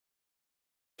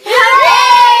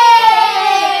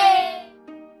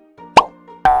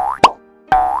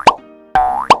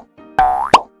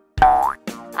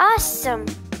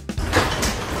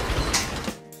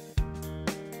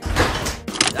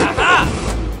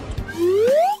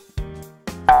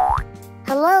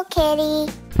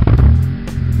Kitty.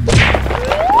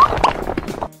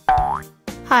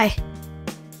 Hi.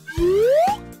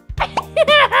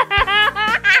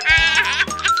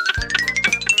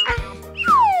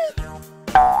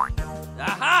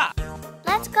 Aha!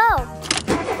 Let's go.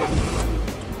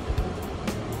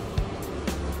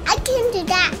 I can do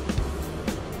that.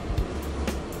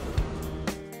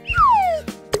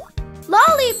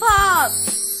 Lollipop!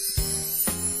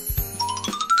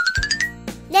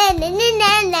 Na na na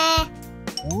na na.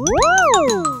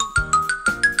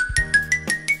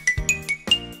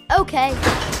 Okay.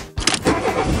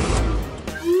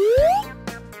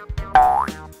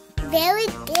 Very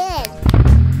good.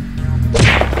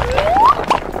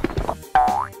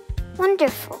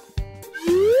 Wonderful.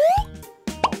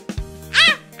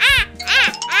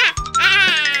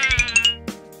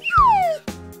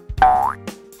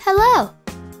 Hello.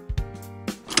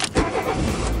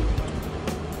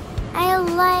 I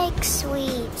like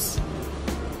sweets.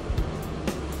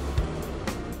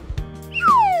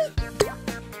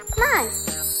 Come on.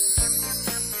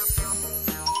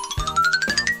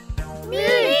 Me.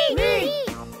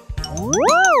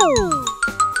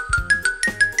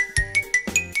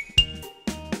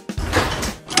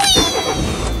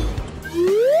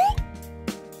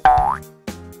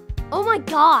 Oh my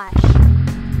gosh.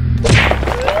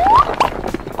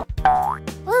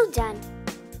 Well done.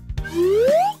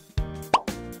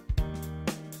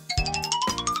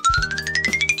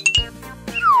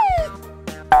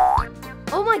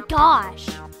 Oh my gosh.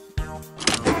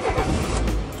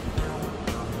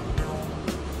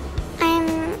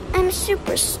 I'm a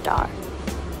superstar.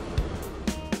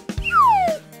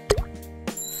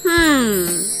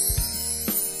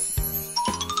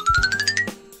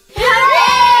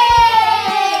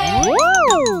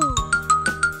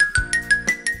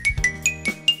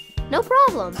 No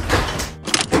problem.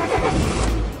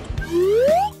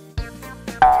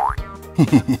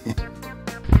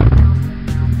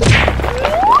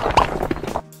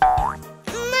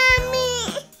 Mommy.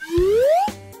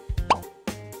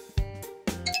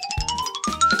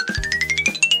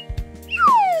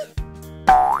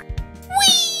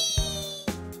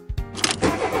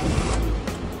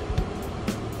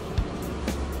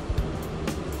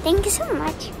 Thank you so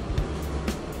much.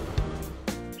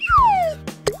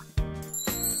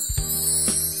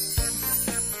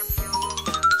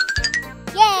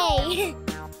 Yay!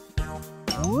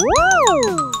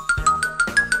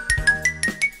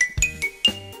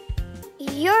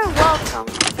 You're welcome.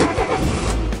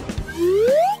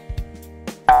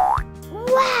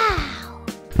 Wow!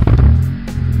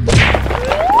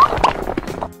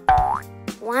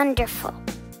 Wonderful.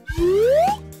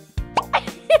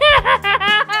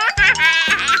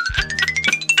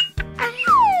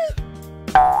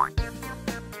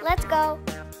 Let's go.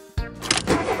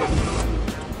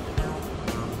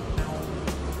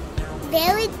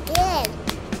 Very good.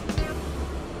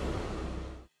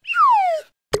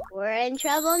 We're in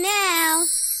trouble now.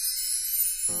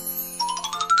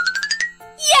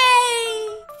 Yay!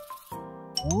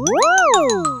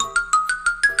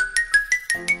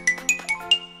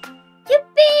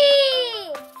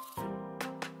 Yippee!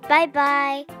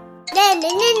 Bye-bye. Na na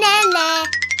na na na.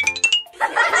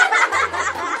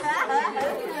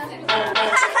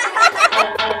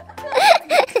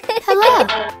 Hello.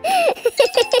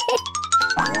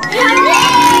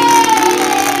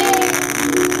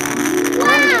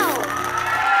 Wow!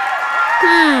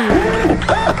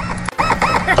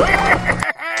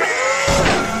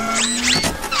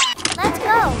 Let's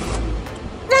go.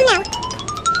 Run now.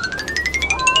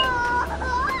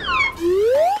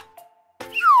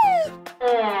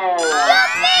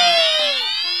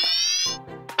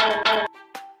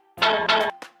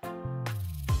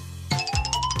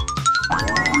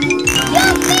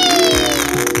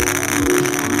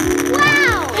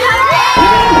 Wow!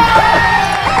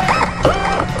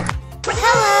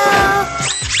 Hello.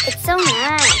 It's so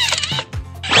nice.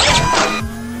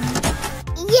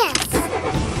 Yes.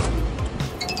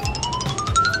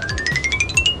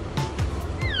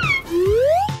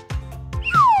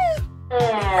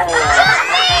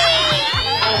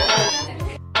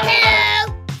 Hello.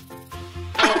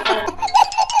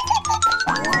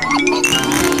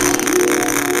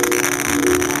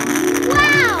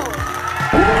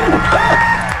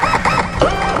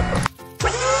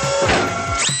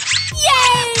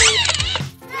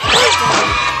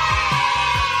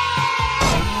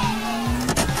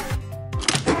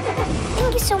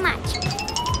 Thank you so much.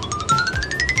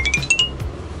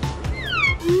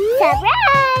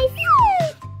 Surprise!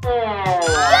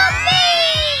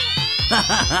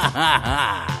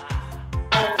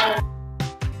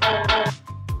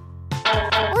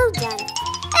 Well done.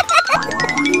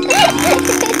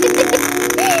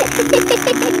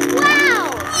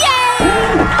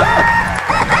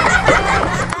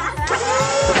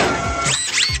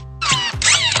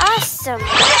 awesome!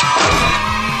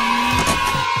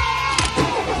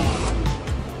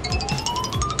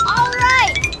 All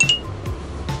right.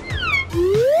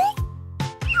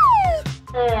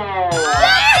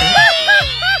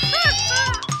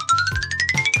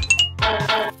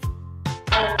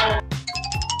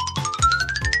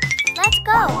 Let's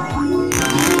go!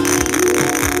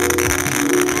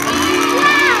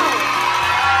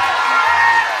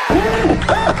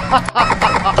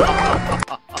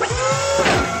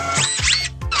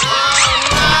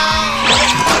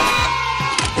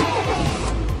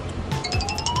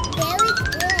 Very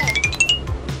good.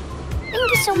 Thank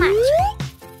you so much.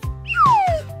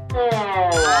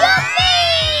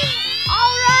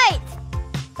 All right.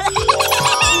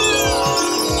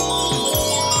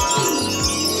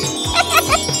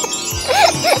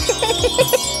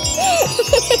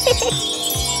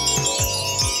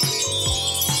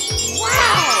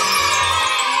 Wow!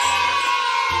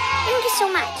 Thank you so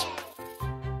much.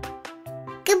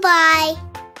 Goodbye.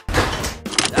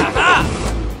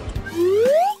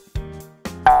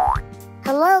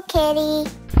 Hello, Kitty.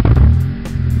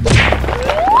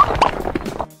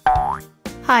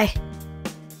 Hi.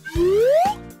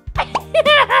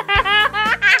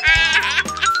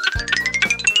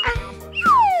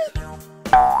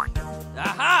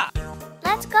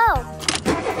 Let's go.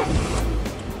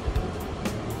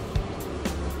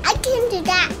 I can do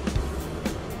that.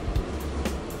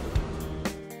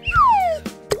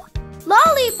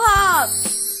 Lollipop.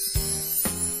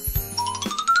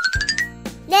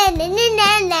 Na na na na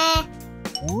na.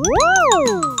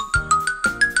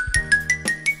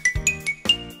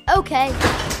 Okay.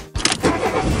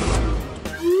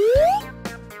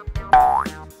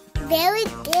 Very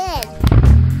good.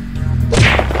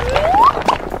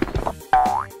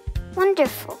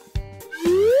 Wonderful.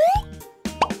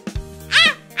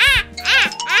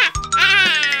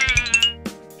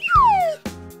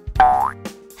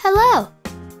 Hello.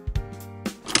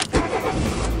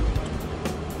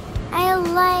 I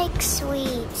like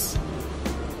sweets.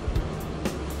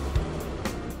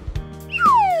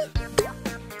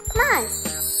 Come on.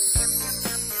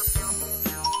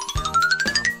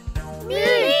 Me.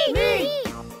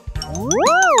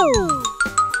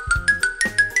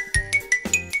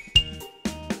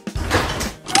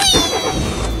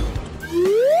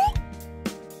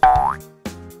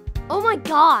 Oh my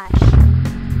gosh.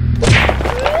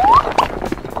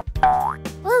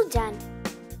 Well done.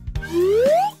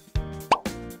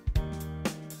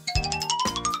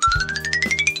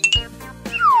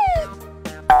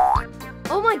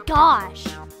 Oh my gosh.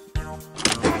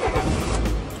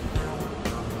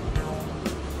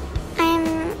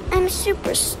 I'm a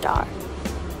superstar.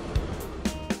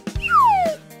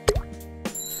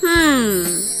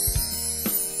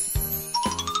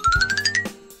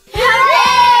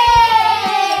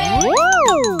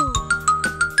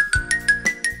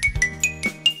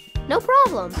 No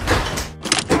problem.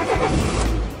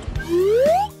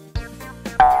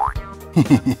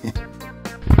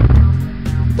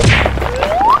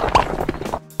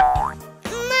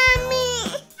 Mommy.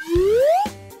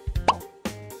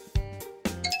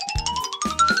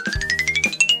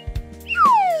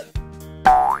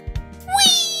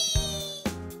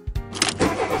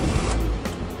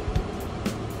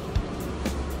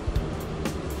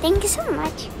 Thank you so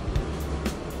much.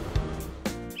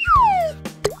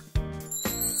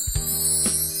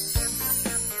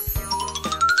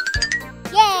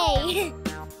 Yay!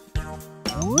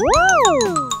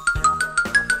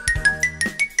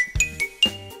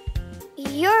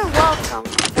 You're welcome.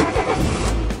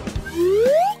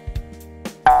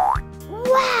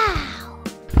 Wow!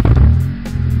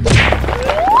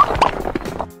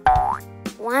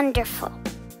 Wonderful.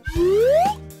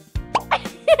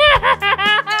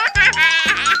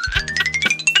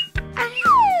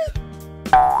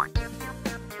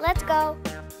 Let's go.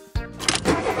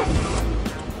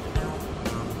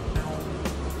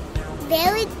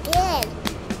 Very good.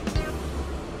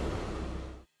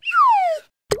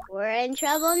 We're in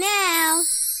trouble now.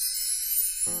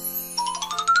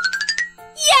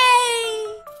 Yay!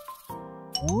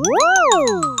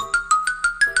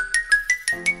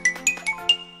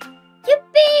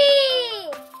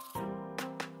 Yippee!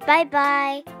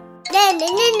 Bye-bye. Na na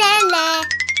na na na.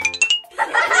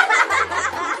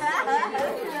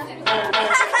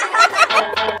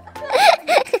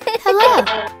 Hello.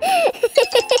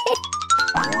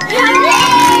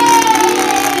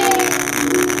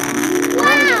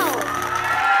 Wow!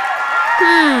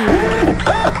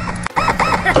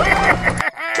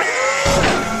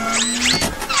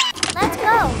 Let's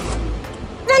go.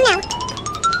 Run now.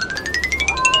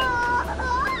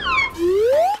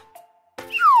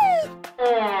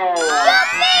 Yay!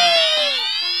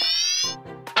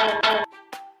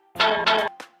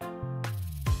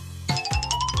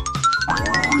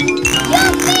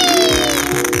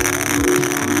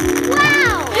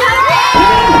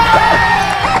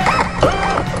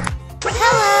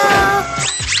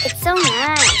 so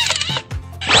nice.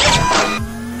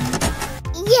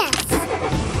 Yes.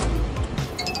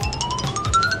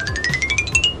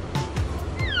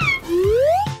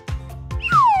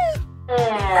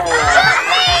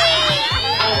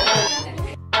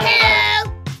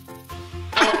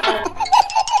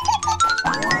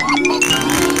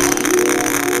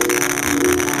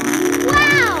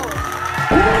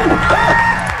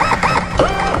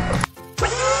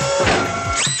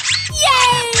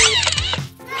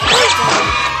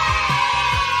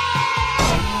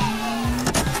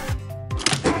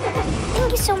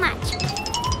 Thank you so much.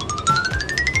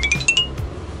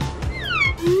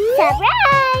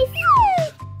 Surprise!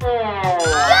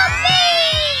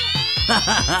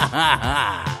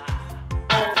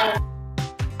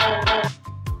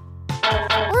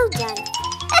 Well done.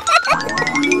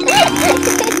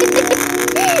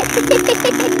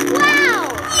 Wow!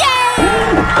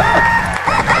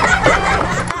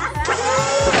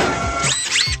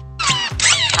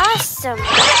 Awesome.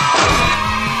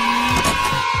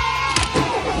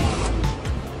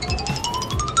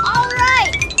 All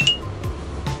right.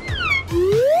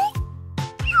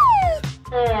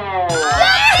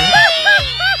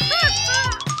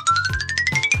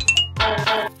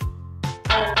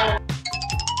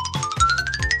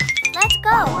 Let's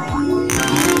go.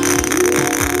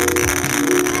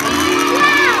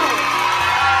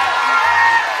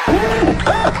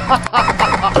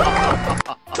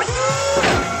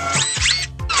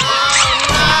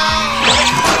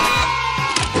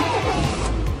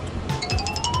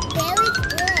 Very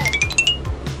good.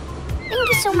 Thank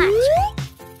you so much.